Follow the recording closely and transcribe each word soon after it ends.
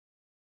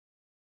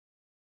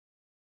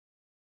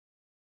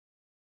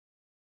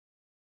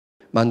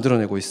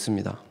만들어내고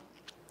있습니다.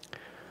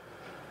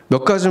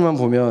 몇 가지만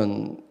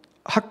보면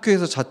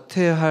학교에서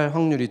자퇴할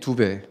확률이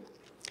 2배,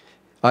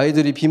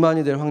 아이들이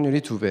비만이 될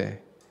확률이 2배,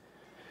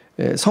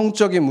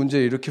 성적인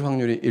문제를 일으킬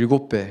확률이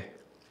 7배,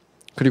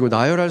 그리고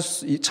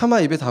차마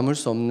입에 담을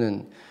수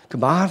없는 그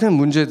많은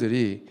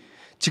문제들이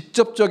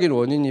직접적인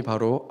원인이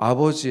바로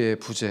아버지의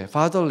부재,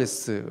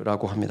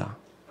 fatherless라고 합니다.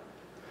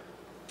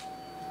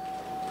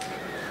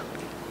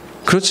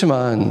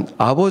 그렇지만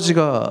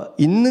아버지가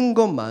있는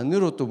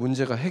것만으로 또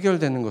문제가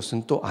해결되는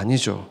것은 또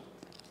아니죠.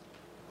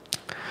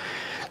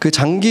 그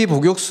장기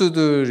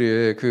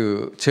복역수들의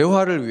그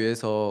재활을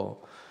위해서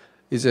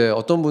이제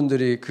어떤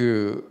분들이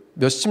그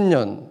몇십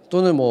년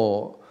또는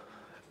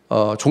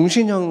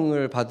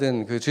종신형을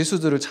받은 그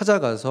죄수들을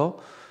찾아가서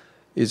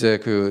이제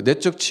그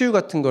내적 치유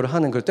같은 걸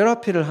하는 그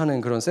테라피를 하는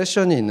그런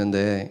세션이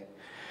있는데,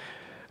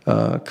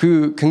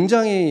 그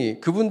굉장히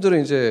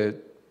그분들은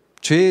이제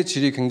죄의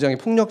질이 굉장히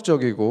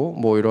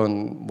폭력적이고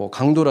이런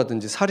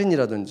강도라든지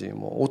살인이라든지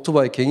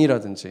오토바이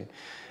갱이라든지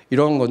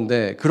이런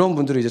건데, 그런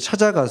분들이 이제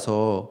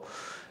찾아가서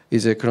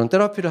이제 그런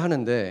테라피를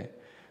하는데,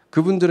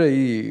 그분들의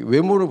이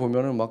외모를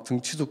보면은 막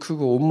등치도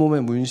크고 온몸에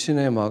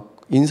문신에 막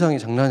인상이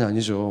장난이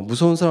아니죠.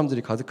 무서운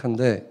사람들이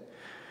가득한데,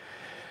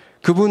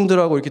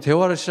 그분들하고 이렇게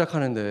대화를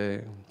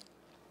시작하는데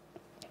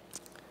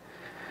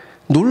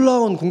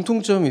놀라운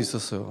공통점이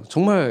있었어요.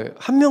 정말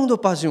한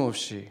명도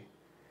빠짐없이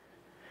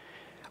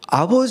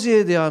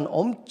아버지에 대한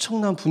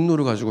엄청난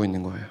분노를 가지고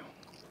있는 거예요.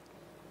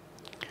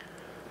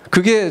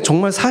 그게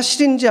정말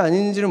사실인지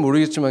아닌지는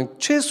모르겠지만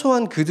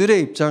최소한 그들의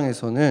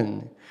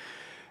입장에서는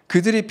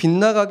그들이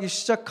빗나가기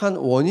시작한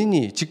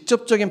원인이,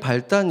 직접적인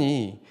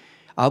발단이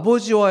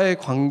아버지와의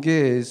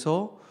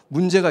관계에서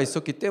문제가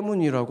있었기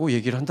때문이라고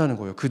얘기를 한다는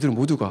거예요. 그들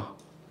모두가.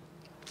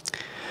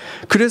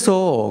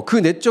 그래서 그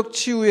내적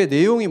치유의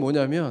내용이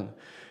뭐냐면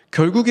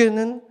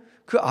결국에는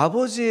그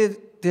아버지에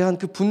대한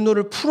그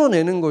분노를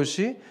풀어내는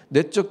것이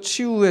내적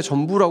치유의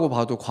전부라고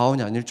봐도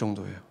과언이 아닐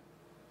정도예요.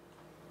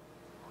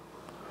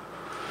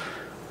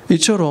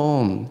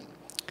 이처럼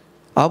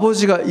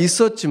아버지가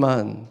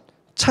있었지만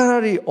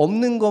차라리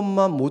없는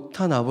것만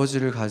못한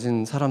아버지를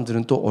가진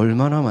사람들은 또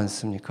얼마나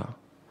많습니까?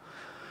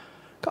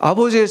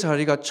 아버지의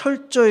자리가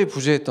철저히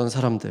부재했던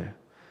사람들,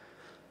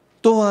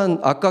 또한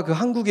아까 그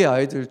한국의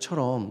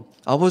아이들처럼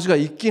아버지가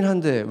있긴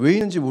한데 왜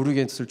있는지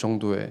모르겠을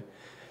정도의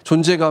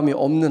존재감이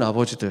없는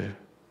아버지들,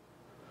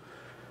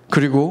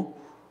 그리고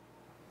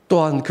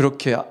또한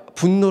그렇게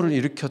분노를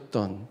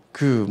일으켰던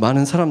그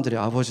많은 사람들의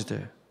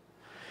아버지들,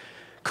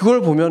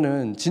 그걸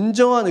보면은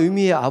진정한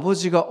의미의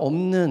아버지가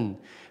없는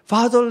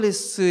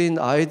fatherless인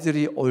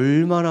아이들이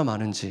얼마나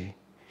많은지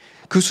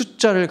그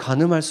숫자를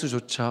가늠할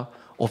수조차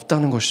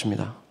없다는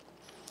것입니다.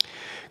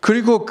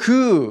 그리고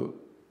그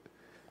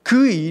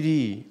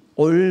일이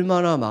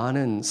얼마나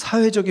많은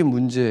사회적인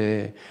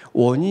문제의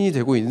원인이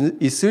되고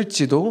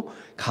있을지도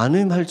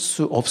가늠할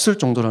수 없을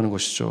정도라는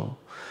것이죠.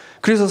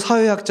 그래서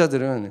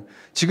사회학자들은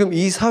지금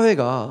이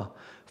사회가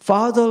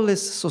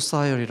fatherless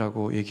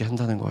society라고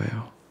얘기한다는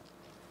거예요.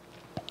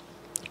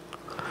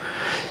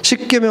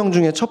 10계명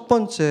중에 첫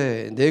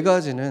번째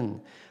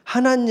 4가지는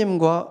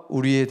하나님과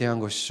우리에 대한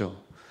것이죠.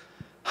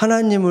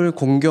 하나님을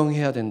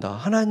공경해야 된다.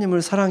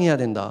 하나님을 사랑해야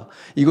된다.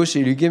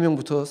 이것이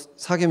 1계명부터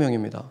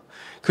 4계명입니다.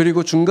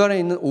 그리고 중간에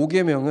있는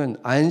 5계명은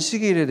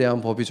안식일에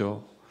대한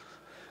법이죠.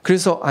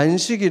 그래서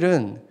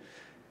안식일은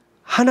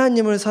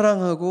하나님을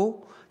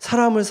사랑하고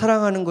사람을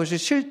사랑하는 것이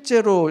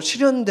실제로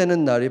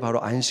실현되는 날이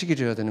바로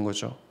안식일이어야 되는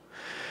거죠.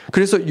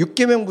 그래서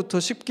 6계명부터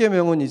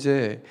 10계명은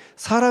이제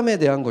사람에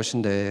대한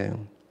것인데,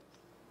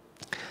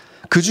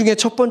 그 중에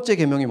첫 번째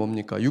계명이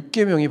뭡니까?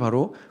 6계명이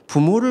바로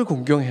부모를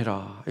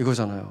공경해라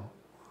이거잖아요.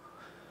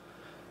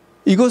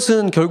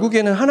 이것은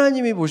결국에는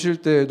하나님이 보실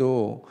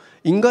때에도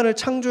인간을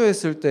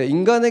창조했을 때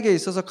인간에게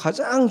있어서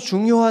가장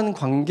중요한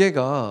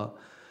관계가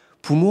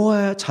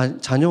부모와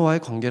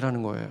자녀와의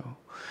관계라는 거예요.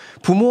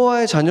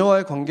 부모와의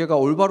자녀와의 관계가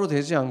올바로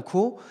되지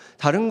않고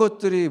다른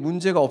것들이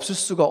문제가 없을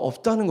수가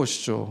없다는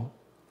것이죠.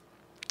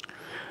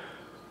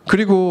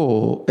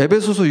 그리고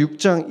에베소서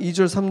 6장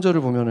 2절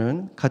 3절을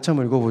보면은 같이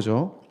한번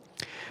읽어보죠.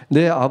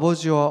 내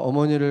아버지와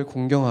어머니를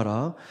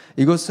공경하라.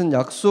 이것은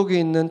약속이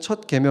있는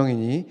첫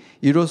계명이니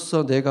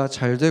이로써 내가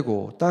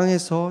잘되고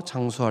땅에서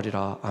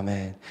장수하리라.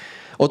 아멘.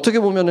 어떻게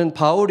보면은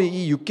바울이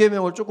이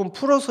 6계명을 조금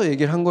풀어서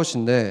얘기를 한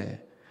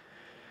것인데,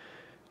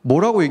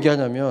 뭐라고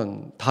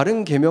얘기하냐면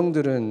다른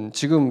계명들은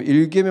지금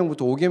 1계명부터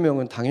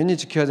 5계명은 당연히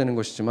지켜야 되는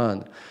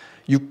것이지만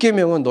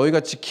 6계명은 너희가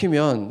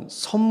지키면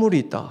선물이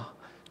있다.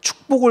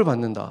 축복을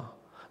받는다.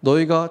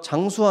 너희가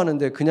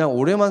장수하는데 그냥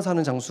오래만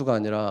사는 장수가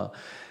아니라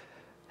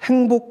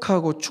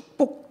행복하고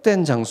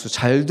축복된 장수,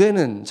 잘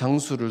되는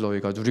장수를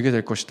너희가 누리게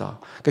될 것이다.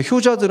 그러니까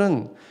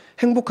효자들은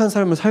행복한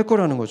삶을 살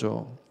거라는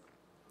거죠.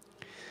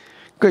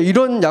 그러니까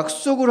이런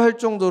약속을 할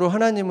정도로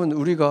하나님은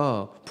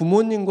우리가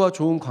부모님과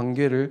좋은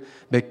관계를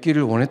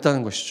맺기를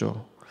원했다는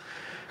것이죠.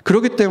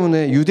 그렇기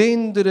때문에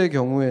유대인들의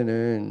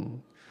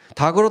경우에는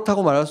다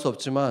그렇다고 말할 수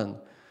없지만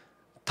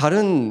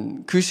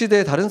그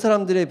시대의 다른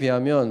사람들에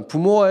비하면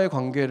부모와의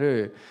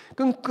관계를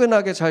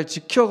끈끈하게 잘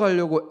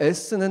지켜가려고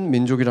애쓰는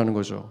민족이라는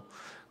거죠.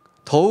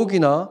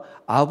 더욱이나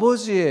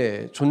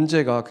아버지의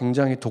존재가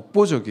굉장히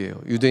독보적이에요.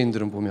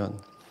 유대인들은 보면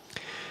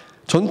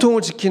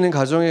전통을 지키는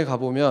가정에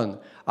가보면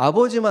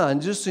아버지만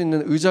앉을 수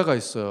있는 의자가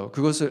있어요.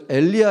 그것을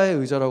엘리야의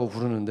의자라고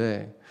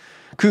부르는데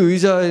그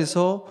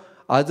의자에서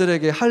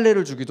아들에게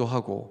할례를 주기도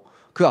하고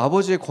그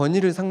아버지의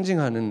권위를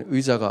상징하는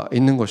의자가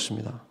있는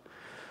것입니다.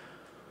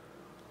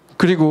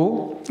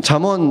 그리고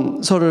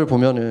잠언서를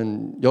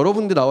보면은 여러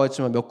군데 나와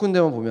있지만 몇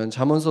군데만 보면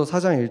잠언서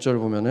 4장 1절을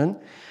보면은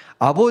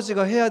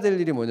아버지가 해야 될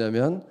일이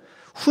뭐냐면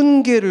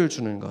훈계를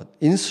주는 것,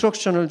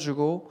 인스트럭션을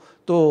주고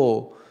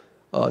또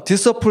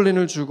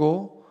디서플린을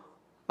주고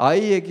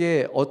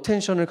아이에게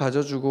어텐션을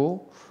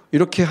가져주고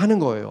이렇게 하는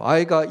거예요.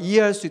 아이가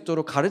이해할 수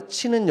있도록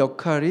가르치는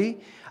역할이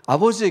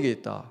아버지에게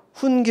있다.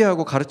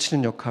 훈계하고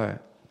가르치는 역할.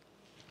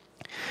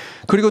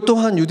 그리고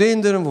또한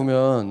유대인들은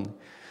보면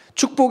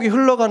축복이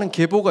흘러가는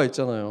계보가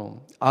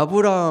있잖아요.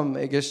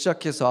 아브라함에게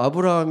시작해서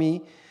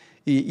아브라함이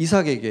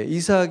이삭에게,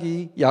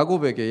 이삭이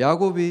야곱에게,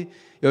 야곱이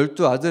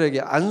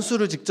 12아들에게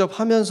안수를 직접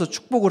하면서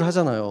축복을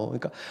하잖아요.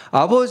 그러니까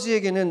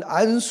아버지에게는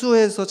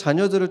안수해서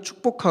자녀들을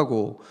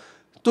축복하고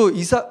또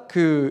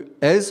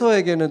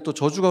에서에게는 또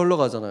저주가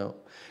흘러가잖아요.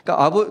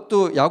 그러니까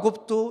또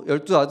야곱도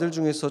 12아들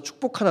중에서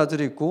축복한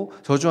아들이 있고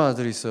저주한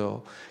아들이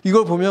있어요.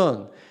 이걸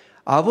보면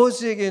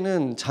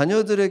아버지에게는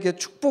자녀들에게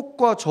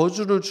축복과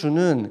저주를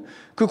주는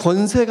그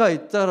권세가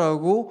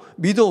있다라고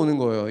믿어오는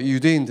거예요. 이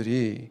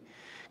유대인들이.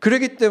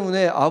 그렇기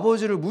때문에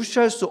아버지를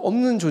무시할 수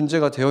없는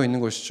존재가 되어 있는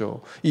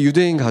것이죠. 이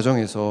유대인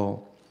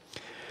가정에서.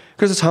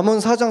 그래서 잠언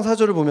 4장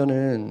 4절을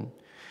보면은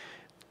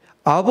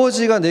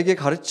아버지가 내게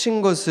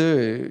가르친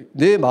것을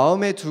내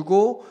마음에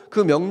두고 그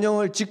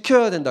명령을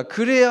지켜야 된다.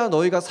 그래야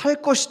너희가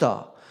살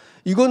것이다.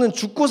 이거는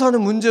죽고 사는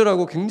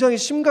문제라고 굉장히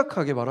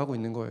심각하게 말하고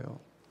있는 거예요.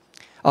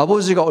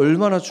 아버지가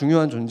얼마나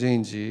중요한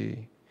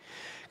존재인지.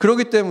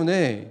 그렇기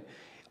때문에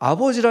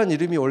아버지란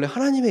이름이 원래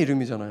하나님의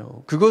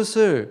이름이잖아요.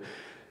 그것을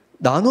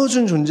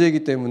나눠준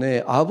존재이기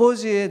때문에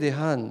아버지에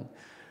대한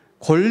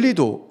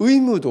권리도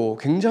의무도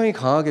굉장히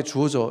강하게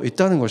주어져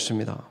있다는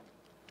것입니다.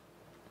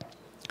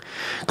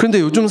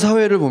 그런데 요즘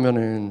사회를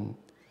보면은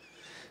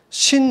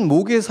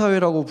신모계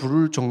사회라고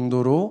부를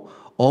정도로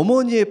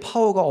어머니의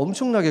파워가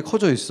엄청나게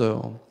커져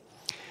있어요.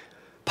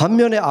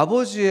 반면에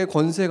아버지의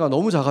권세가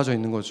너무 작아져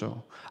있는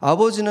거죠.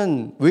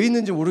 아버지는 왜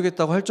있는지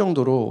모르겠다고 할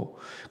정도로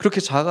그렇게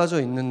작아져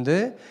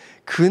있는데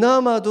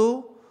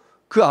그나마도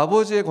그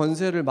아버지의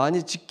권세를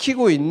많이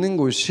지키고 있는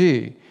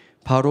곳이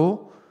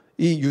바로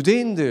이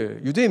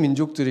유대인들, 유대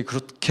민족들이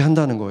그렇게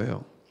한다는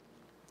거예요.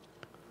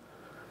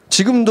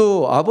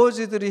 지금도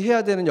아버지들이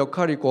해야 되는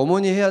역할이 있고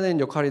어머니 해야 되는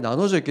역할이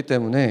나눠져 있기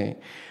때문에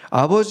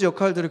아버지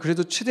역할들을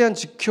그래도 최대한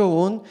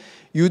지켜온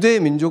유대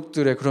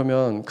민족들의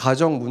그러면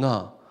가정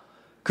문화,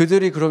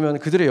 그러면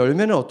그들의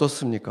열매는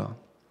어떻습니까?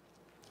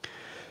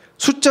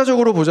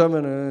 숫자적으로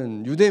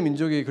보자면은 유대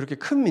민족이 그렇게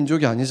큰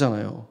민족이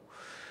아니잖아요.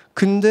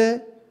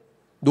 근데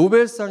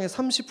노벨상의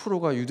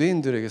 30%가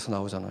유대인들에게서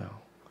나오잖아요.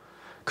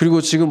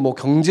 그리고 지금 뭐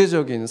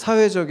경제적인,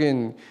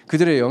 사회적인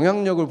그들의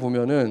영향력을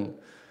보면은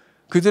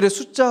그들의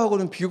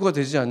숫자하고는 비교가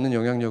되지 않는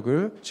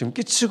영향력을 지금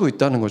끼치고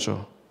있다는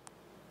거죠.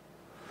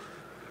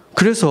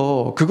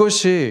 그래서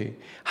그것이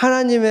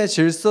하나님의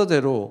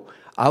질서대로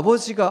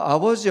아버지가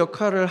아버지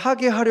역할을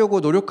하게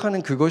하려고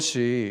노력하는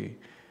그것이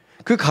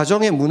그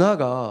가정의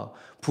문화가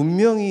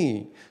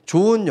분명히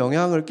좋은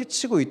영향을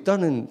끼치고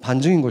있다는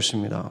반증인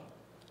것입니다.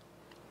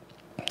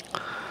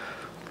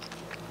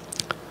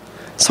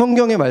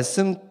 성경의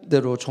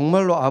말씀대로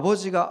정말로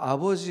아버지가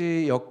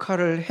아버지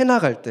역할을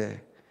해나갈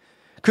때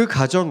그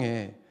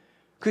가정에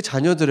그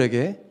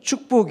자녀들에게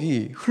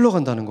축복이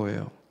흘러간다는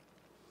거예요.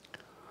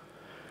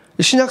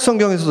 신약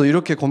성경에서도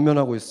이렇게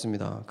권면하고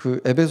있습니다.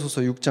 그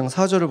에베소서 6장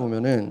 4절을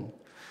보면은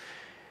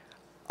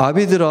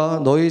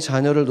아비들아 너희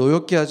자녀를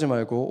노엽게 하지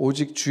말고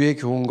오직 주의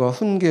교훈과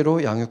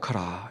훈계로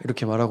양육하라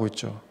이렇게 말하고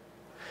있죠.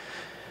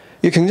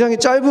 이게 굉장히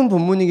짧은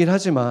본문이긴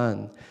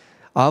하지만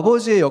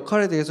아버지의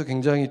역할에 대해서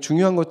굉장히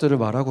중요한 것들을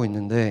말하고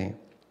있는데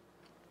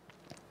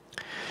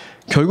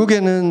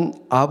결국에는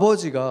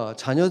아버지가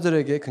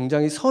자녀들에게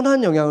굉장히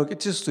선한 영향을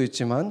끼칠 수도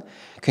있지만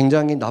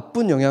굉장히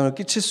나쁜 영향을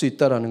끼칠 수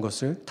있다는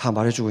것을 다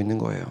말해주고 있는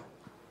거예요.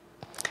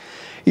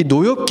 이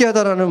노엽게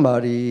하다라는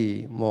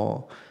말이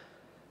뭐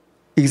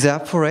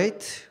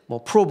exasperate,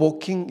 뭐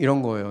provoking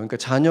이런 거예요. 그러니까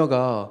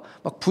자녀가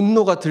막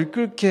분노가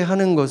들끓게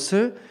하는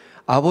것을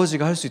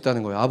아버지가 할 수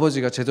있다는 거예요.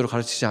 아버지가 제대로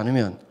가르치지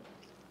않으면.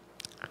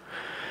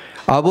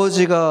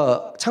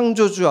 아버지가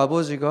창조주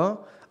아버지가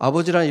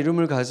아버지라는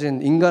이름을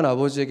가진 인간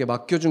아버지에게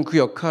맡겨준 그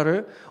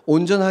역할을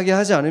온전하게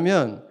하지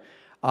않으면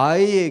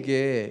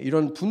아이에게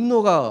이런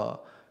분노가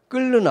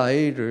끓는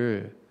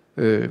아이를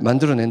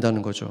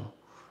만들어낸다는 거죠.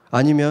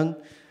 아니면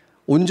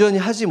온전히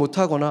하지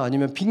못하거나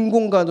아니면 빈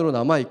공간으로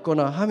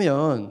남아있거나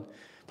하면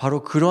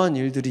바로 그러한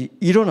일들이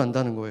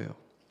일어난다는 거예요.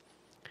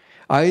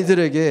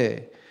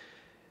 아이들에게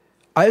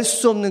알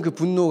수 없는 그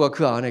분노가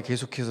그 안에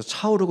계속해서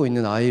차오르고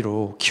있는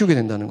아이로 키우게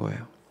된다는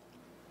거예요.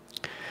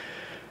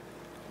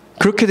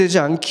 그렇게 되지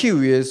않기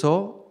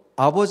위해서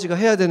아버지가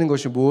해야 되는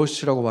것이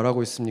무엇이라고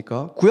말하고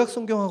있습니까? 구약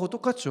성경하고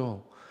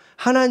똑같죠.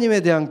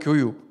 하나님에 대한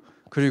교육,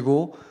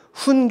 그리고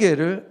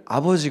훈계를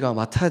아버지가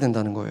맡아야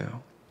된다는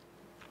거예요.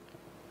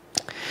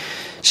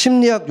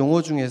 심리학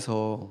용어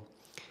중에서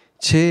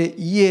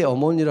제2의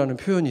어머니라는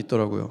표현이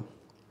있더라고요.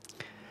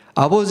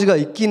 아버지가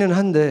있기는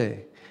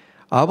한데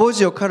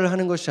아버지 역할을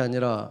하는 것이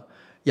아니라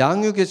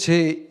양육의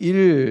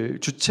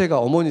제1 주체가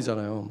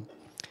어머니잖아요.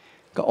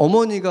 그러니까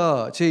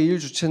어머니가 제1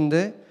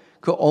 주체인데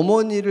그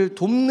어머니를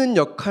돕는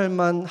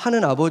역할만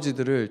하는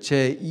아버지들을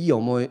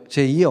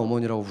제2의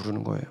어머니라고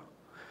부르는 거예요.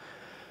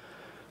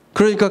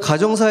 그러니까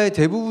가정사의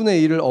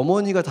대부분의 일을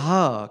어머니가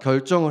다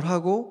결정을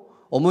하고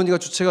어머니가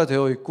주체가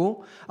되어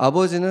있고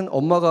아버지는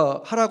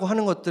엄마가 하라고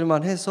하는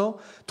것들만 해서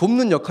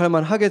돕는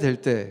역할만 하게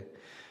될 때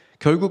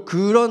결국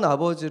그런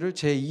아버지를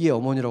제2의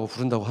어머니라고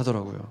부른다고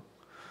하더라고요.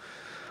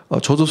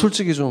 저도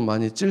솔직히 좀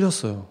많이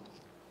찔렸어요.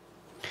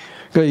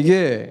 그러니까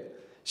이게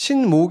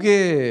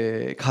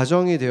신목의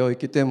가정이 되어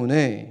있기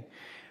때문에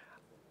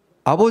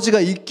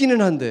아버지가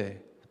있기는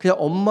한데 그냥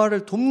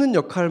엄마를 돕는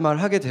역할만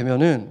하게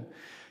되면은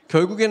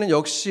결국에는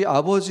역시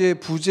아버지의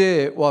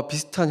부재와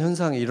비슷한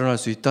현상이 일어날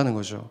수 있다는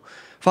거죠.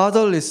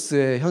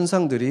 fatherless의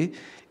현상들이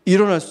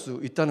일어날 수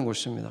있다는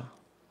것입니다.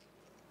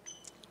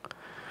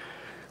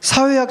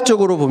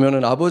 사회학적으로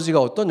보면은 아버지가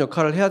어떤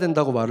역할을 해야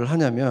된다고 말을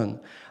하냐면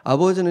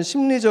아버지는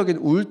심리적인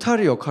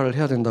울타리 역할을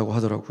해야 된다고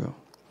하더라고요.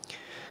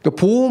 그러니까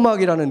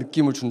보호막이라는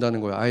느낌을 준다는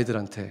거예요,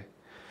 아이들한테.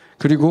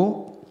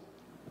 그리고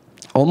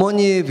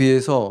어머니에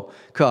비해서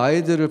그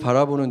아이들을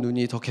바라보는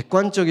눈이 더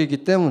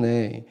객관적이기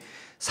때문에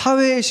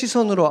사회의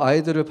시선으로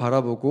아이들을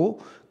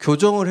바라보고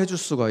교정을 해줄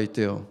수가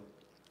있대요.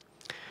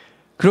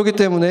 그렇기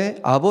때문에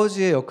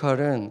아버지의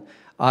역할은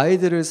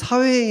아이들을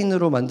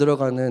사회인으로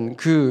만들어가는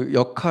그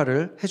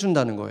역할을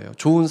해준다는 거예요.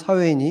 좋은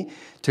사회인이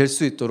될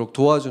수 있도록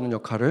도와주는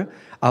역할을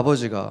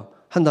아버지가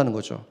한다는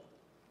거죠.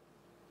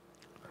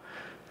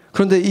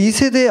 그런데 이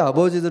세대의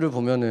아버지들을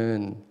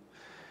보면은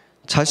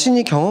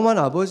자신이 경험한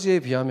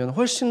아버지에 비하면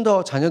훨씬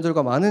더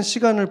자녀들과 많은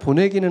시간을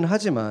보내기는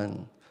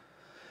하지만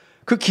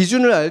그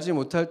기준을 알지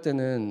못할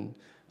때는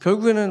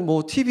결국에는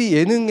뭐 TV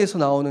예능에서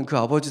나오는 그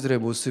아버지들의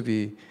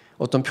모습이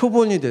어떤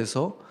표본이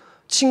돼서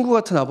친구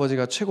같은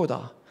아버지가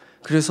최고다.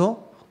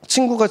 그래서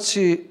친구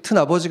같은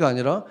아버지가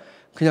아니라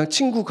그냥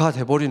친구가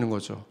돼버리는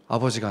거죠.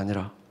 아버지가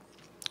아니라.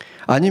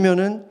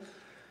 아니면은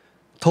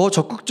더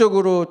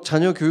적극적으로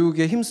자녀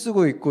교육에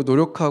힘쓰고 있고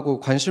노력하고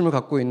관심을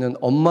갖고 있는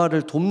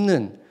엄마를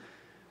돕는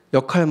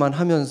역할만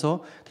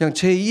하면서 그냥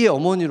제2의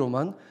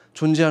어머니로만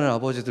존재하는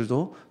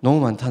아버지들도 너무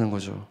많다는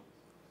거죠.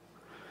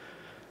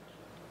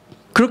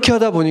 그렇게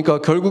하다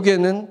보니까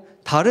결국에는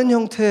다른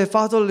형태의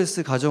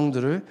fatherless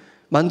가정들을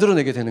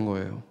만들어내게 되는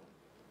거예요.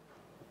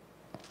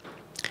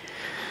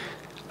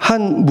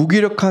 한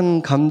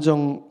무기력한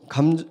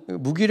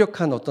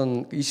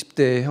어떤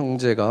 20대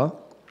형제가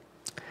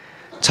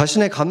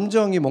자신의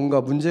감정이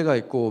뭔가 문제가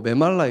있고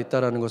메말라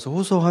있다라는 것을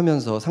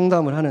호소하면서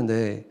상담을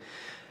하는데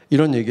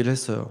이런 얘기를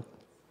했어요.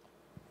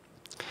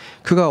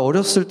 그가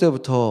어렸을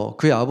때부터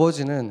그의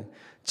아버지는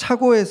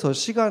차고에서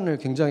시간을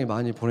굉장히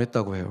많이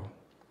보냈다고 해요.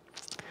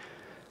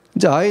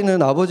 이제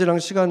아이는 아버지랑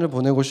시간을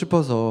보내고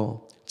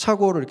싶어서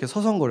차고를 이렇게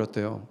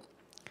서성거렸대요.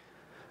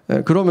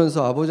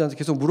 그러면서 아버지한테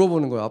계속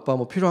물어보는 거예요. 아빠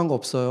뭐 필요한 거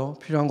없어요?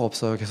 필요한 거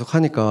없어요? 계속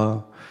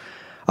하니까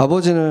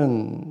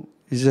아버지는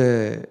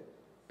이제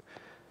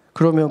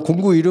그러면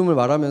공구 이름을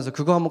말하면서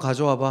그거 한번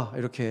가져와 봐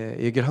이렇게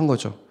얘기를 한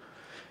거죠.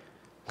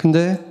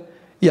 근데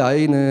이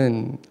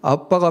아이는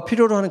아빠가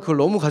필요로 하는 그걸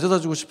너무 가져다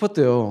주고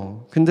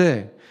싶었대요.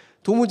 근데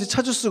도무지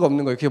찾을 수가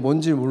없는 거예요. 그게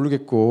뭔지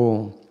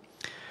모르겠고.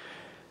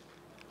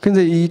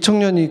 근데 이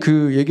청년이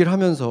그 얘기를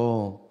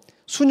하면서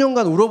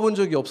수년간 울어본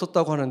적이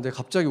없었다고 하는데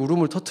갑자기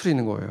울음을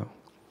터뜨리는 거예요.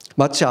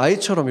 마치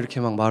아이처럼 이렇게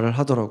막 말을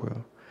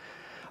하더라고요.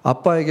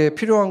 아빠에게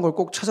필요한 걸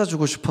꼭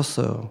찾아주고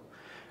싶었어요.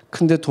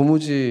 근데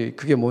도무지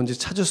그게 뭔지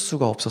찾을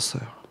수가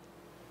없었어요.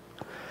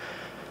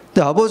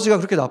 근데 아버지가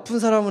그렇게 나쁜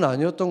사람은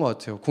아니었던 것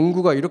같아요.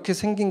 공구가 이렇게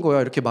생긴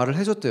거야 이렇게 말을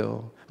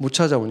해줬대요. 못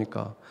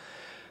찾아오니까.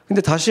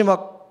 근데 다시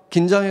막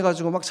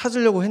긴장해가지고 막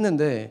찾으려고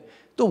했는데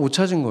또 못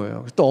찾은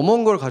거예요. 또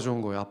어머니 걸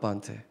가져온 거예요,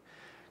 아빠한테.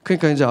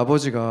 그러니까 이제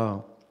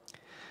아버지가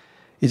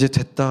이제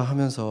됐다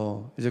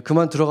하면서 이제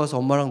그만 들어가서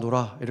엄마랑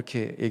놀아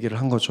이렇게 얘기를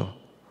한 거죠.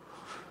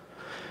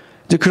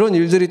 이제 그런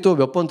일들이 또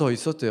몇 번 더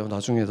있었대요,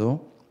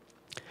 나중에도.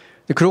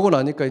 그러고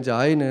나니까 이제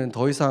아이는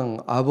더 이상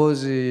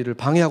아버지를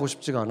방해하고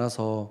싶지가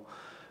않아서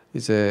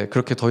이제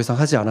그렇게 더 이상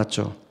하지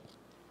않았죠.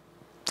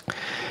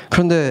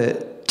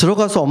 그런데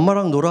들어가서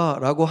엄마랑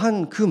놀아라고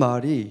한 그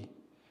말이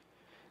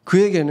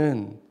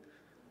그에게는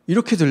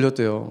이렇게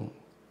들렸대요.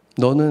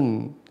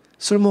 너는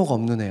쓸모가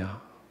없는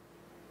애야.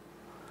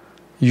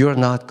 You are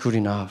not good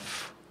enough.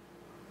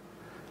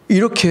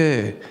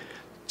 이렇게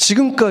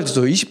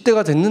지금까지도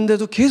 20대가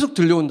됐는데도 계속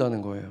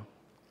들려온다는 거예요.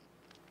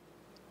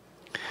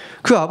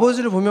 그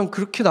아버지를 보면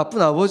그렇게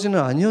나쁜 아버지는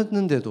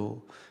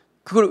아니었는데도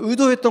그걸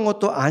의도했던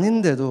것도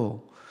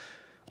아닌데도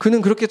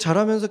그는 그렇게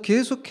자라면서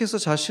계속해서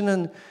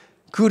자신은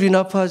good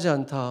enough하지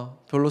않다.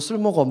 별로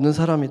쓸모가 없는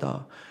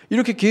사람이다.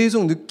 이렇게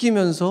계속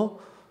느끼면서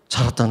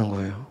자랐다는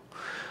거예요.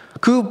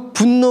 그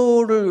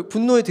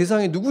분노의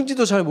대상이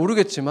누군지도 잘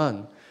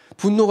모르겠지만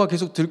분노가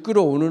계속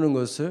들끓어오르는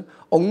것을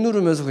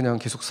억누르면서 그냥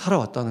계속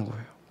살아왔다는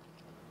거예요.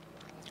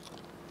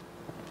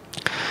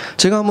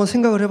 제가 한번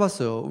생각을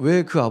해봤어요.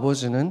 왜 그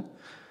아버지는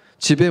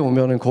집에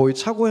오면은 거의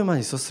차고에만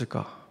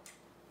있었을까?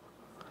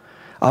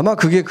 아마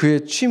그게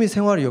그의 취미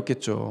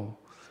생활이었겠죠.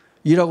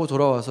 일하고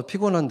돌아와서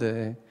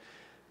피곤한데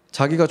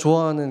자기가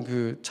좋아하는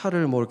그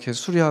차를 뭐 이렇게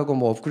수리하고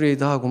뭐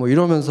업그레이드하고 뭐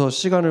이러면서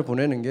시간을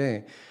보내는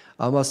게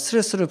아마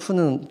스트레스를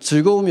푸는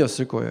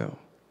즐거움이었을 거예요.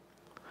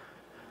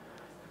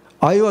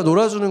 아이와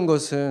놀아주는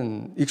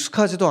것은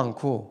익숙하지도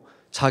않고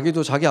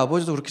자기도 자기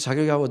아버지도 그렇게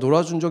자기가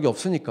놀아준 적이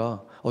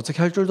없으니까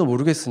어떻게 할 줄도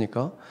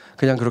모르겠으니까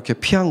그냥 그렇게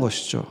피한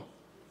것이죠.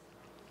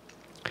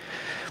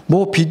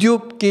 뭐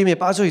비디오 게임에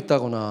빠져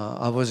있다거나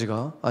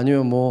아버지가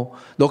아니면 뭐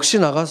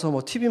넋이 나가서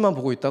뭐 TV만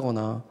보고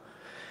있다거나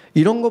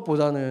이런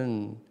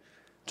것보다는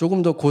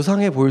조금 더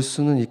고상해 보일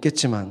수는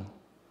있겠지만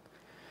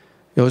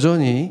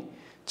여전히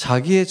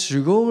자기의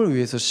즐거움을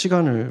위해서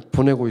시간을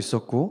보내고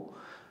있었고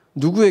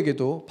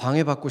누구에게도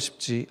방해받고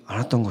싶지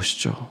않았던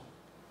것이죠.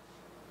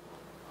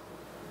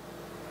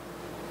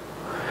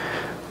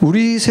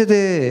 우리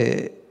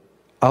세대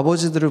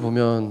아버지들을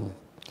보면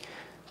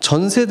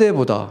전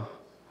세대보다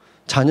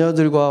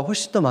자녀들과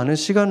훨씬 더 많은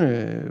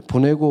시간을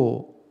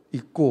보내고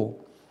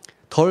있고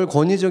덜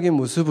권위적인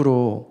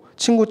모습으로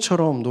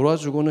친구처럼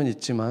놀아주고는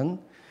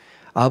있지만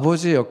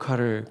아버지의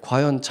역할을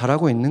과연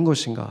잘하고 있는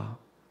것인가?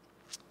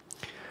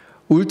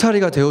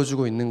 울타리가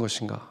되어주고 있는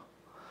것인가?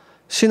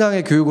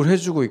 신앙의 교육을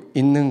해주고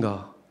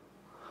있는가?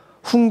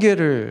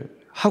 훈계를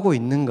하고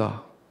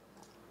있는가?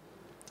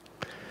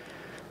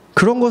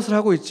 그런 것을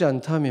하고 있지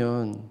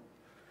않다면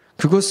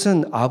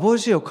그것은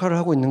아버지 역할을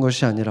하고 있는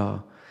것이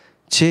아니라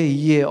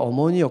제2의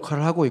어머니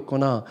역할을 하고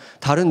있거나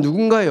다른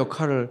누군가의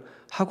역할을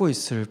하고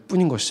있을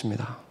뿐인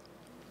것입니다.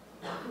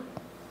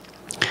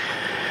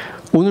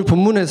 오늘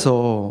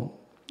본문에서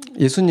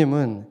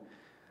예수님은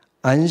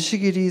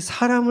안식일이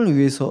사람을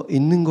위해서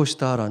있는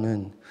것이다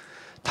라는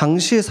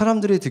당시의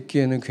사람들이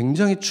듣기에는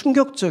굉장히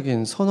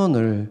충격적인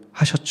선언을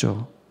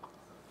하셨죠.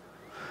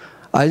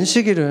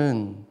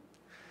 안식일은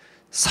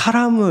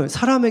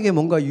사람에게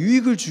뭔가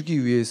유익을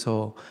주기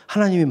위해서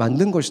하나님이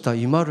만든 것이다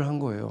이 말을 한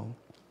거예요.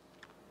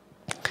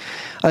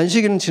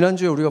 안식일은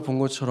지난주에 우리가 본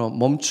것처럼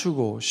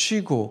멈추고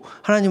쉬고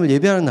하나님을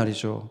예배하는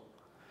날이죠.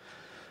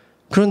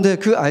 그런데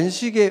그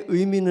안식의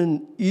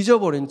의미는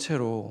잊어버린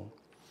채로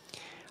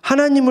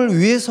하나님을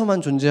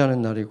위해서만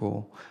존재하는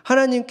날이고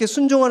하나님께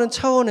순종하는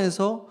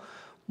차원에서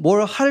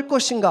뭘 할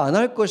것인가 안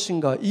할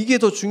것인가 이게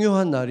더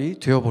중요한 날이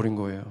되어버린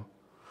거예요.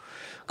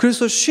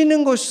 그래서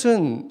쉬는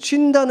것은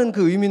쉰다는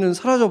그 의미는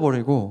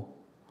사라져버리고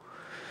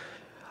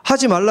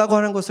하지 말라고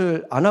하는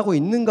것을 안 하고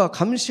있는가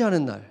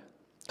감시하는 날,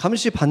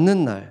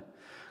 감시받는 날,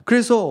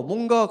 그래서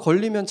뭔가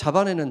걸리면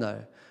잡아내는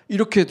날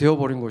이렇게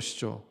되어버린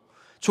것이죠.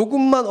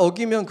 조금만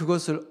어기면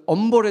그것을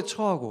엄벌에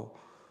처하고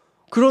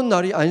그런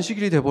날이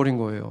안식일이 되어버린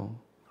거예요.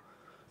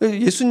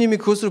 예수님이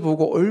그것을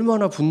보고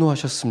얼마나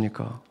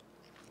분노하셨습니까?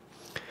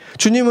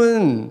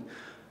 주님은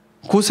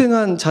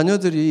고생한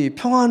자녀들이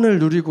평안을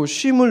누리고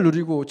쉼을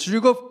누리고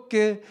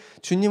즐겁게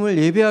주님을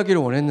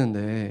예배하기를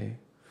원했는데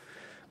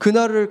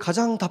그날을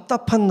가장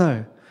답답한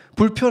날,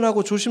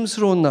 불편하고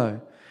조심스러운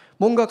날,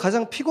 뭔가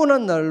가장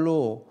피곤한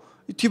날로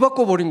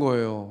뒤바꿔 버린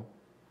거예요.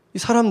 이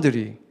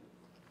사람들이.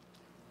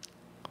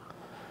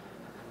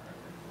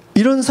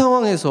 이런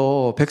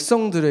상황에서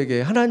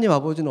백성들에게 하나님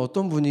아버지는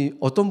어떤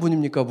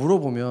분입니까?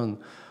 물어보면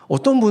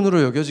어떤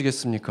분으로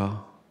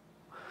여겨지겠습니까?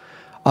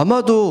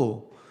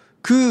 아마도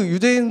그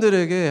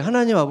유대인들에게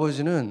하나님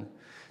아버지는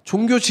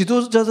종교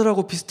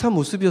지도자들하고 비슷한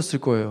모습이었을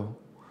거예요.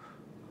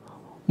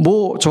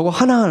 뭐 저거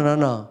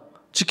하나하나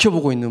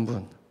지켜보고 있는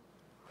분.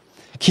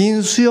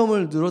 긴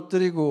수염을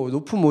늘어뜨리고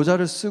높은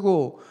모자를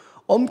쓰고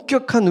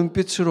엄격한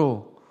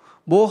눈빛으로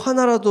뭐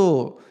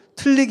하나라도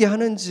틀리게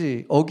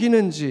하는지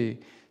어기는지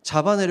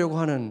잡아내려고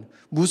하는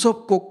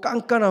무섭고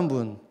깐깐한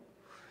분,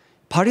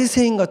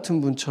 바리새인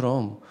같은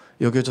분처럼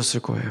여겨졌을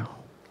거예요.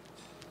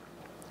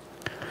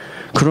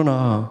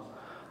 그러나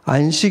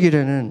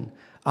안식일에는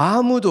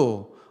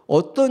아무도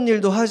어떤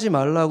일도 하지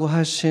말라고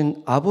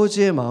하신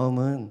아버지의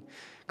마음은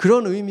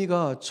그런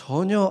의미가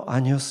전혀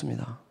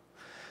아니었습니다.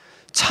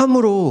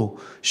 참으로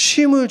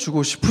쉼을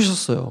주고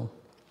싶으셨어요.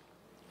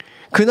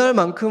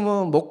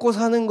 그날만큼은 먹고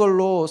사는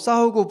걸로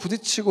싸우고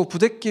부딪히고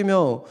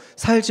부대끼며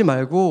살지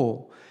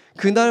말고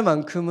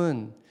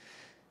그날만큼은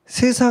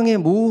세상의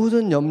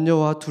모든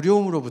염려와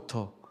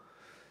두려움으로부터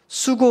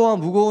수고와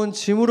무거운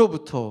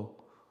짐으로부터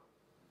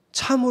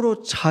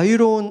참으로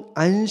자유로운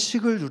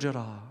안식을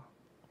누려라.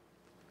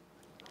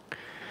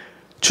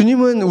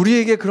 주님은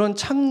우리에게 그런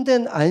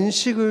참된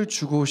안식을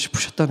주고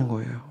싶으셨다는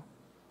거예요.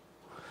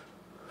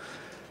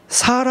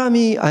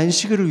 사람이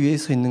안식일을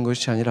위해서 있는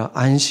것이 아니라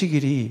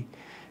안식일이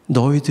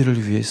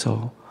너희들을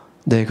위해서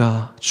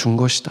내가 준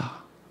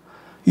것이다.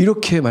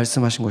 이렇게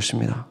말씀하신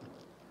것입니다.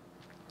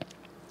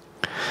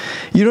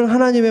 이런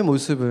하나님의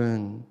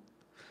모습은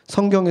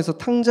성경에서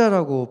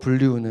탕자라고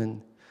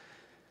불리우는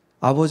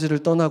아버지를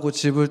떠나고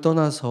집을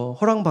떠나서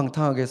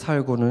허랑방탕하게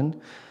살고는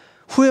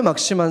후회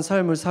막심한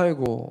삶을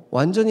살고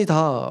완전히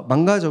다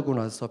망가져고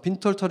나서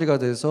빈털터리가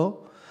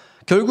돼서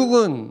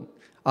결국은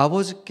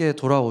아버지께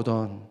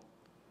돌아오던,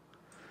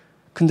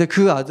 근데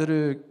그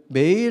아들을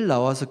매일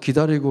나와서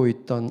기다리고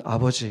있던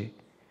아버지,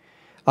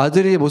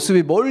 아들의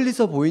모습이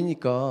멀리서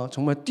보이니까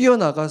정말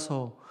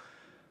뛰어나가서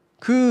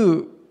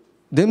그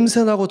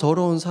냄새나고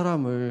더러운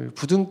사람을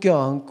부둥켜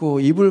안고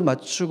입을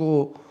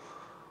맞추고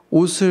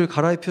옷을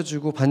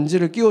갈아입혀주고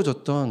반지를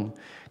끼워줬던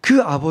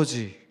그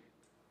아버지,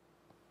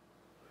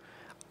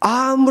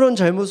 아무런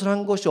잘못을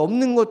한 것이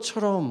없는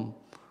것처럼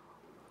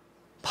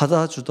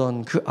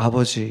받아주던 그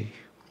아버지,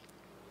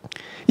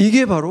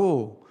 이게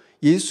바로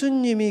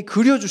예수님이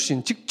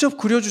직접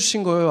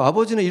그려주신 거예요.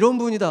 아버지는 이런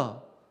분이다.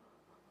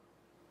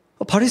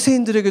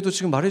 바리새인들에게도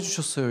지금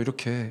말해주셨어요.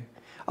 이렇게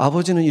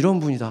아버지는 이런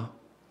분이다.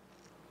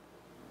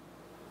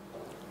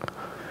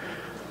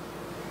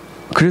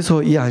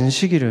 그래서 이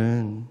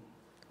안식일은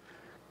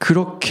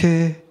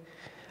그렇게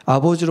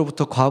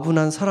아버지로부터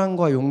과분한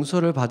사랑과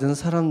용서를 받은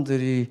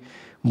사람들이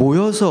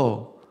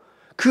모여서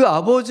그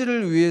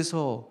아버지를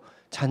위해서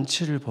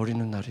잔치를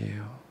벌이는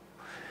날이에요.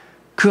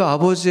 그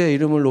아버지의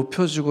이름을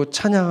높여주고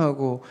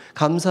찬양하고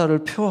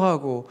감사를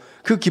표하고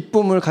그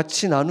기쁨을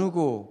같이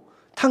나누고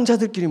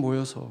탕자들끼리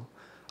모여서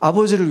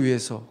아버지를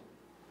위해서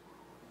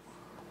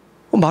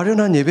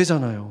마련한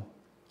예배잖아요.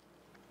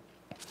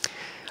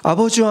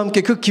 아버지와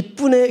함께 그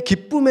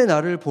기쁨의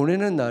날을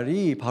보내는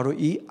날이 바로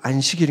이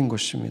안식일인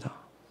것입니다.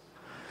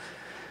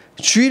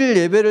 주일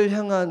예배를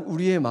향한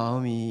우리의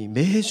마음이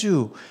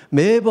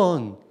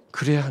매번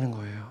그래야 하는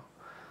거예요.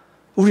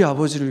 우리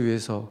아버지를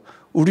위해서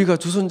우리가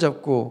두 손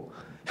잡고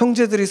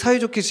형제들이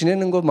사이좋게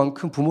지내는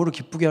것만큼 부모를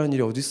기쁘게 하는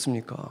일이 어디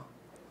있습니까?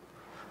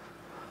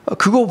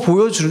 그거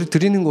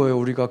보여드리는 거예요.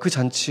 우리가 그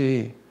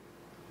잔치.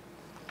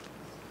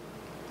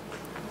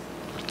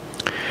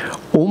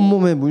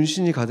 온몸에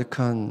문신이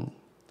가득한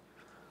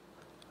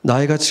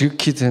나이가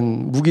지극히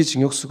된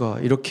무기징역수가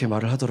이렇게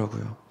말을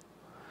하더라고요.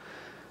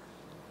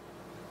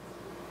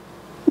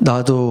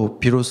 나도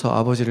비로소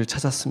아버지를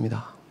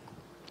찾았습니다.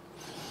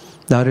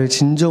 나를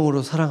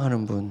진정으로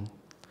사랑하는 분,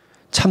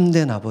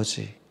 참된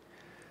아버지,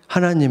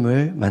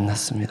 하나님을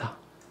만났습니다.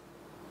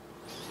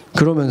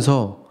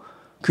 그러면서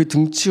그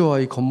등치와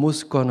이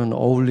겉모습과는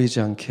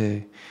어울리지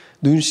않게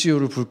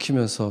눈시울을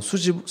붉히면서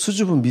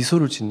수줍은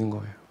미소를 짓는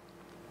거예요.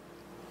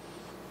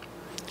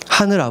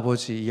 하늘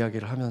아버지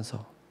이야기를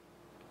하면서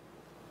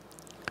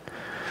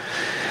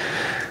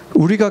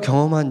우리가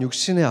경험한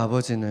육신의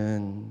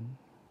아버지는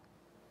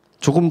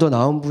조금 더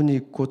나은 분이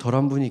있고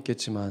덜한 분이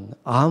있겠지만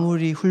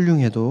아무리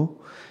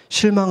훌륭해도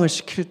실망을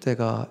시킬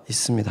때가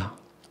있습니다.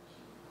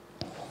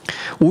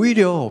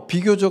 오히려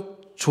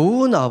비교적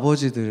좋은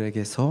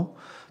아버지들에게서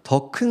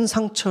더 큰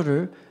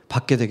상처를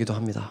받게 되기도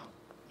합니다.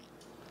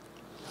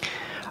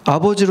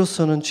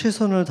 아버지로서는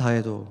최선을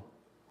다해도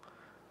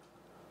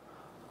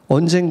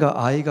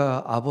언젠가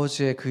아이가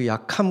아버지의 그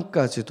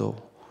약함까지도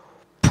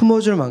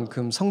품어줄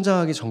만큼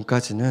성장하기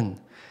전까지는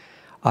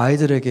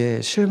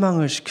아이들에게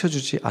실망을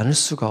시켜주지 않을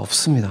수가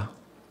없습니다.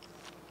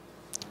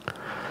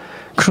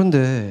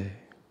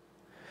 그런데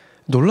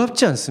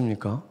놀랍지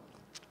않습니까?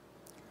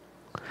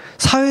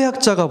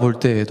 사회학자가 볼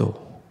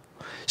때에도,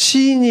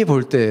 시인이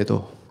볼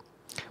때에도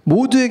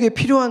모두에게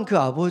필요한 그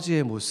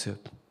아버지의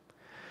모습,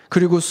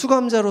 그리고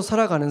수감자로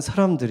살아가는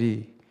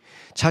사람들이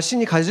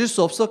자신이 가질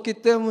수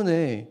없었기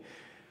때문에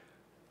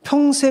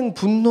평생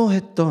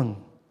분노했던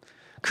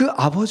그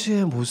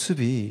아버지의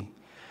모습이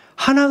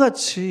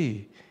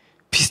하나같이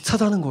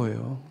비슷하다는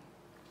거예요.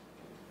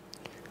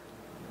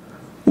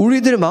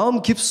 우리들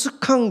마음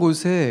깊숙한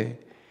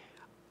곳에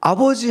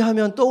아버지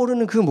하면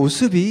떠오르는 그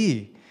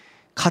모습이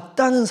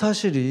같다는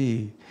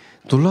사실이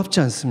놀랍지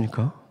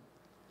않습니까?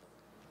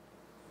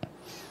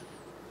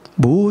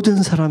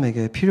 모든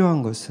사람에게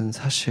필요한 것은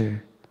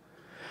사실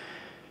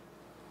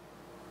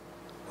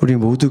우리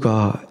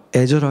모두가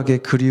애절하게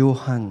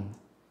그리워한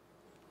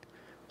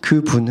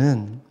그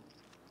분은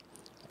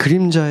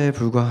그림자에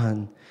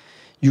불과한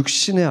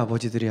육신의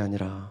아버지들이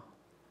아니라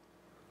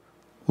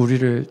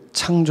우리를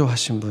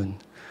창조하신 분,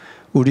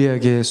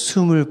 우리에게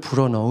숨을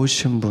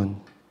불어넣으신 분,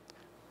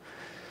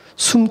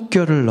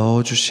 숨결을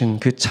넣어주신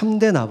그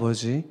참된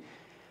아버지,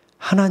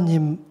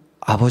 하나님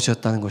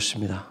아버지였다는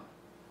것입니다.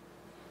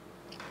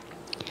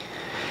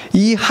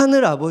 이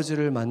하늘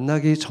아버지를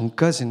만나기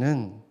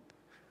전까지는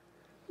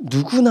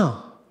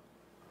누구나,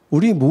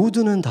 우리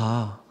모두는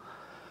다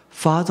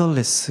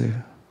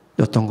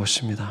fatherless였던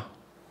것입니다.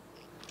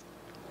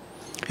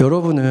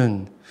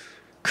 여러분은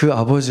그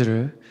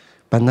아버지를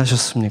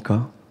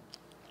만나셨습니까?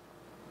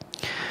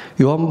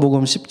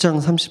 요한복음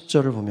 10장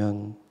 30절을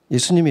보면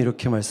예수님이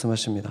이렇게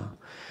말씀하십니다.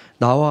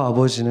 나와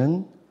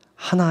아버지는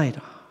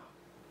하나이라.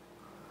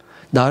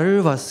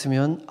 나를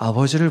봤으면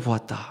아버지를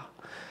보았다.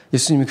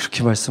 예수님이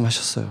그렇게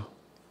말씀하셨어요.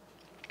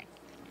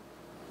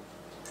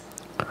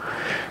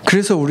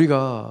 그래서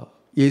우리가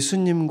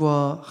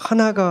예수님과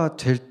하나가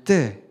될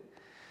때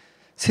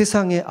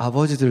세상의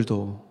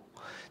아버지들도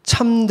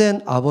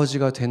참된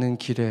아버지가 되는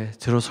길에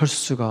들어설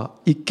수가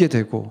있게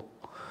되고,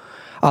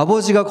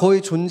 아버지가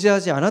거의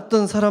존재하지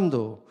않았던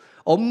사람도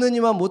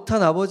없느니만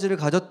못한 아버지를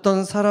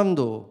가졌던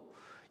사람도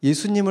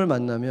예수님을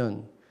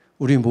만나면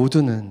우리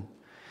모두는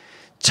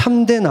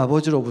참된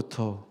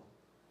아버지로부터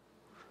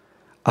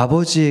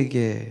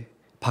아버지에게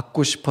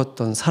받고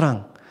싶었던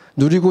사랑,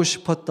 누리고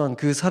싶었던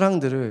그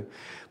사랑들을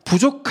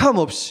부족함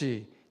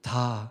없이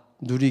다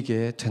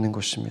누리게 되는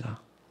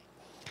것입니다.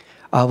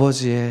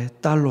 아버지의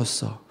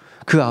딸로서,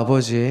 그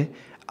아버지의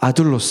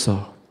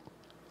아들로서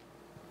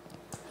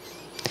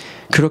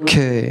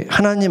그렇게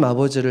하나님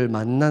아버지를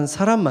만난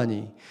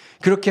사람만이,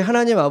 그렇게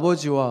하나님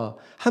아버지와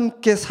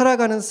함께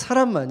살아가는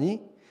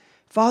사람만이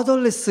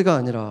fatherless가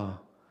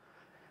아니라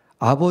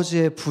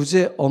아버지의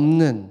부재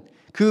없는,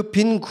 그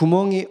빈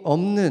구멍이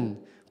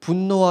없는,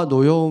 분노와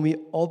노여움이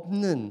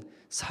없는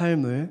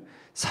삶을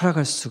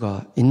살아갈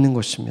수가 있는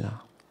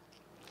것입니다.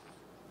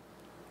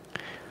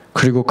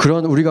 그리고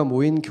그런 우리가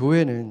모인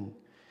교회는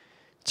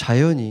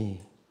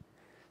자연히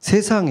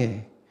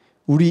세상에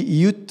우리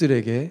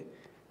이웃들에게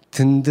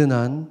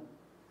든든한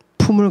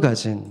품을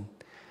가진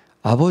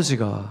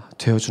아버지가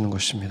되어주는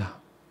것입니다.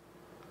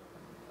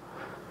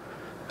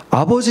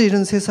 아버지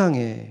잃은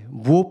세상에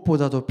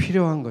무엇보다도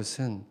필요한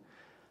것은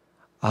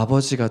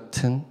아버지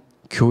같은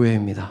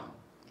교회입니다.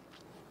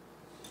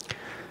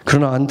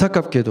 그러나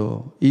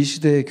안타깝게도 이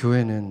시대의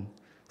교회는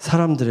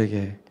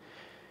사람들에게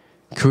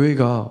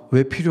교회가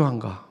왜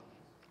필요한가?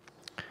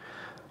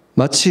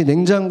 마치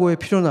냉장고에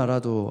필요는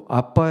알아도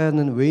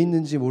아빠는 왜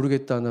있는지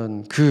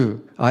모르겠다는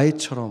그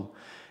아이처럼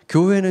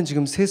교회는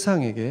지금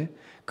세상에게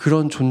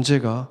그런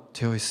존재가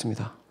되어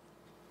있습니다.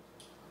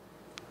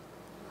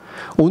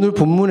 오늘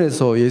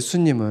본문에서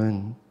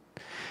예수님은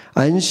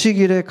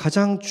안식일의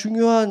가장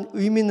중요한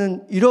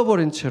의미는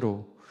잃어버린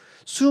채로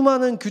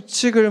수많은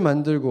규칙을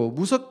만들고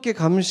무섭게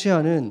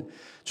감시하는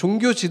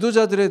종교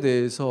지도자들에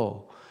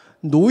대해서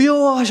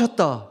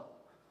노여워하셨다.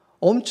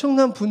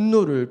 엄청난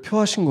분노를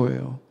표하신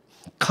거예요.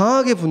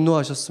 강하게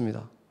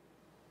분노하셨습니다.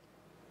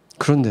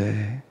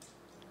 그런데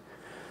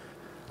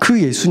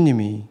그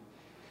예수님이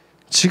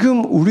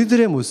지금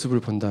우리들의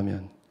모습을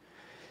본다면,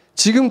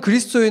 지금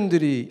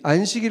그리스도인들이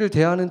안식일을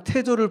대하는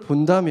태도를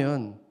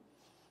본다면,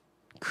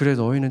 그래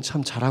너희는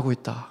참 잘하고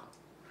있다,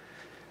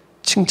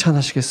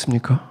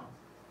 칭찬하시겠습니까?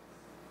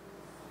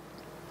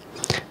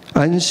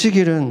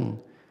 안식일은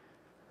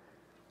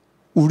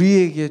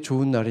우리에게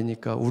좋은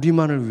날이니까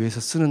우리만을 위해서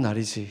쓰는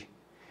날이지,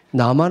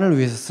 나만을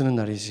위해서 쓰는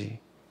날이지.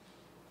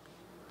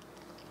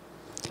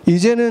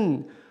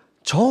 이제는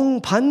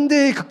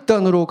정반대의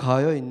극단으로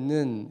가여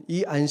있는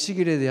이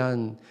안식일에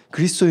대한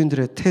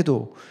그리스도인들의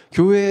태도,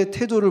 교회의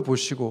태도를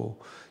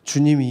보시고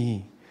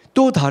주님이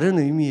또 다른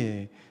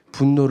의미의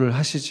분노를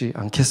하시지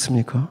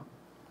않겠습니까?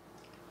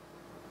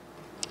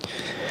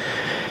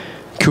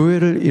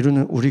 교회를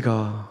이루는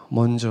우리가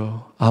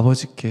먼저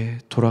아버지께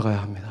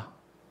돌아가야 합니다.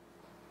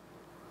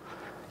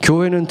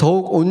 교회는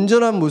더욱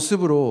온전한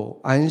모습으로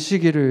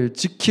안식일을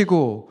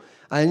지키고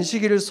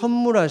안식일을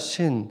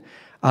선물하신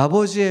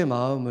아버지의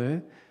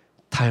마음을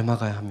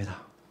닮아가야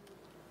합니다.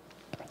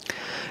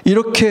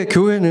 이렇게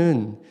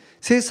교회는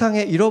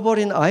세상에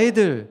잃어버린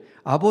아이들,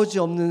 아버지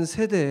없는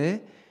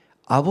세대의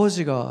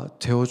아버지가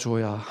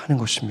되어주어야 하는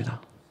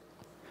것입니다.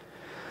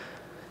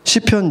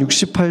 시편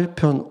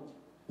 68편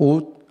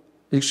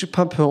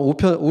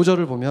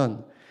 5절을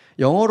보면,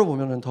 영어로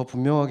보면 더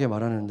분명하게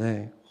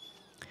말하는데,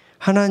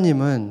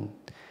 하나님은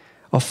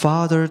a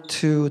father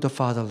to the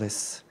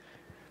fatherless,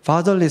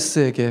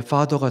 fatherless에게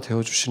father가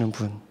되어주시는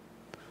분,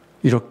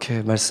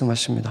 이렇게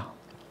말씀하십니다.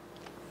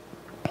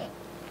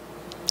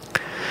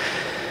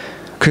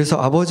 그래서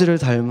아버지를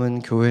닮은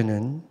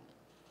교회는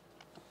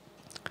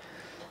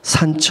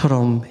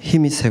산처럼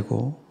힘이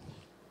세고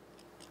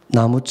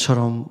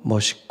나무처럼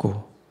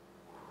멋있고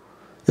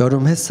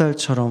여름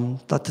햇살처럼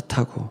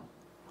따뜻하고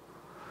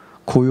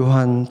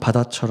고요한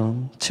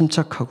바다처럼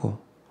침착하고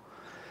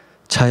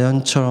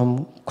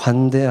자연처럼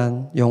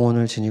관대한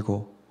영혼을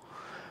지니고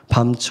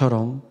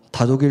밤처럼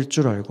다독일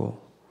줄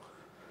알고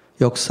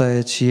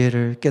역사의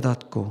지혜를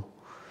깨닫고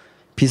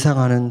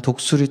비상하는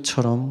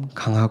독수리처럼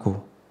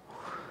강하고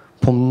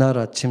봄날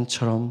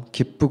아침처럼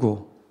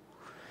기쁘고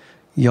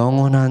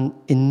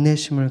영원한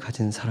인내심을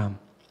가진 사람,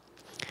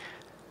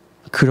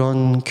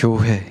 그런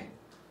교회,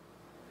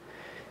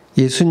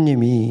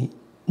 예수님이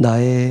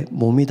나의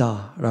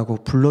몸이다 라고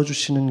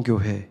불러주시는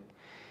교회,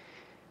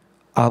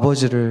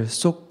 아버지를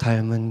쏙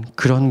닮은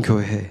그런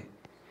교회,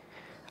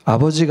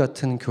 아버지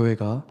같은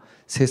교회가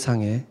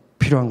세상에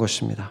필요한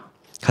것입니다.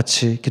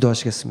 같이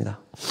기도하시겠습니다.